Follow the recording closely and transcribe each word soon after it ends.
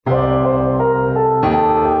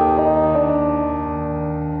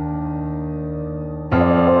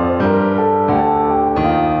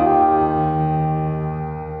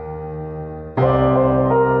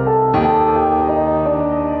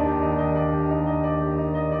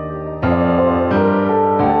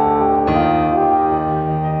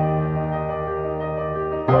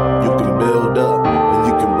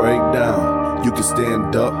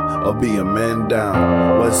stand up or be a man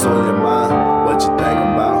down. What's on your mind? What you think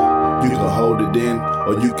about? You can hold it in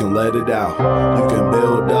or you can let it out. You can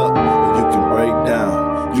build up or you can break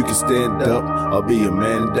down. You can stand up or be a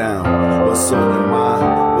man down. What's on your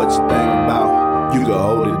mind? What you think about? You can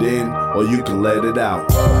hold it in or you can let it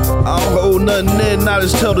out. I don't hold nothing in, I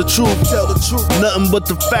just tell the truth. Nothing but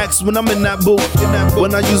the facts when I'm in that booth.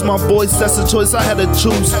 When I use my voice, that's a choice I had to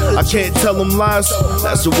choose. I can't tell them lies,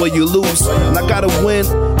 that's the way you lose. And I gotta win,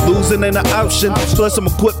 losing ain't an option. Plus I'm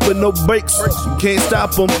equipped with no brakes, you can't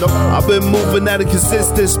stop them. I've been moving at a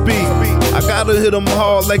consistent speed. I gotta hit them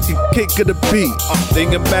hard like the kick of the beat.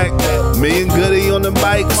 Thinking back, me and Goody on the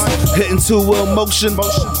bikes, hitting to emotion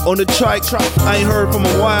on the trike. I ain't heard from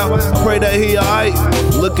a while, I pray that he alright.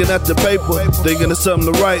 Looking at the paper, thinking of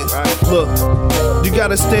something to write. Look, you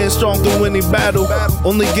gotta stand strong through any battle.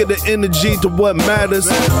 Only get the energy to what matters.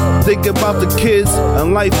 Think about the kids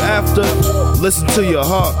and life after. Listen to your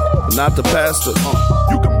heart, not the pastor.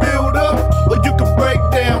 You can build up or you can break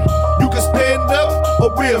down. You can stand up or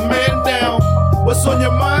be a man down. What's on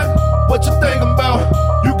your mind? What you thinking about?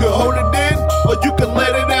 You can hold it in or you can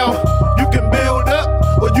let it out. You can build up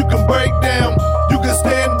or you can break down. You can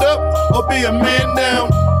stand up or be a man down.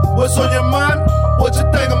 What's on your mind? What you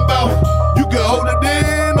thinking about? You can hold it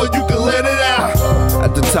in or you can let it out.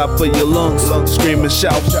 At the top of your lungs, scream and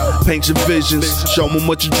shout. Paint your visions, show them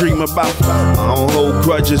what you dream about. I don't hold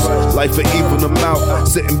grudges, life will even them out.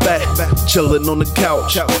 Sitting back, chilling on the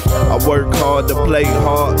couch. I work hard to play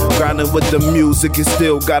hard, grinding with the music and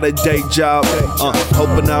still got a day job.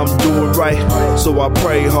 Hoping I'm doing right, so I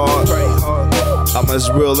pray hard. I'm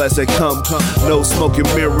as real as they come. No smoking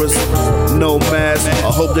mirrors, no mask.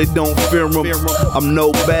 I hope they don't fear them. I'm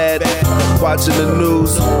no bad. Watching the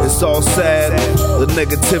news, it's all sad. The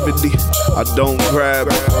negativity, I don't grab.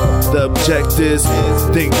 The objectives,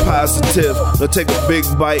 think positive. Don't take a big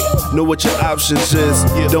bite. Know what your options is.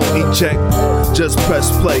 Don't eat check, just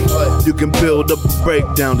press play. You can build up a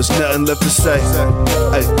breakdown. There's nothing left to say.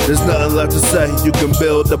 Hey, there's nothing left to say. You can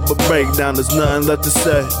build up a breakdown. There's nothing left to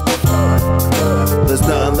say. There's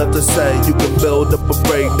nothing left to say. You can build up a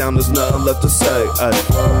breakdown. There's nothing left to say.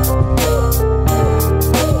 Ay.